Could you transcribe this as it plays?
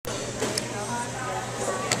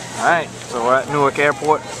Alright, so we're at Newark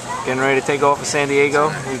Airport, getting ready to take off for San Diego.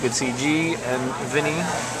 You can see G and Vinny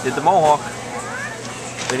did the Mohawk.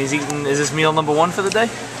 Vinny's eating, is this meal number 1 for the day?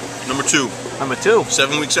 Number 2. Number 2?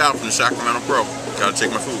 7 weeks out from the Sacramento Pro. Gotta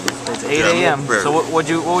take my food. It's 8 a.m. So what was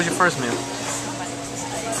your first meal?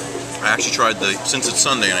 I actually tried since it's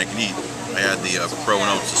Sunday and I can eat, I had the Pro and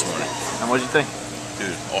Oats this morning. And what'd you think?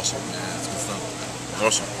 Dude, awesome. Yeah, it's good stuff.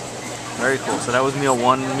 Awesome. Very cool. So that was meal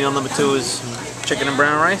 1. Meal number 2 is chicken and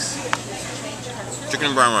brown rice? Chicken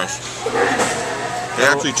and brown rice. They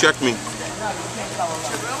actually checked me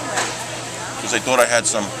because they thought I had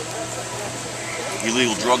some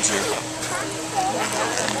illegal drugs here.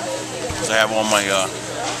 Because I have all my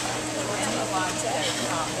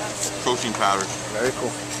protein powders. Very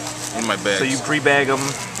cool. In my bag. So you pre-bag them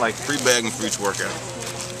like? Pre-bag them for each workout.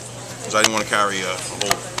 Because I didn't want to carry a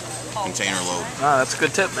whole container load. Ah, that's a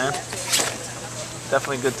good tip, man.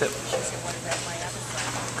 Definitely a good tip.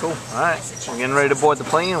 Cool. Alright. We're getting ready to board the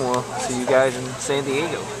plane and we'll see you guys in San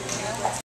Diego.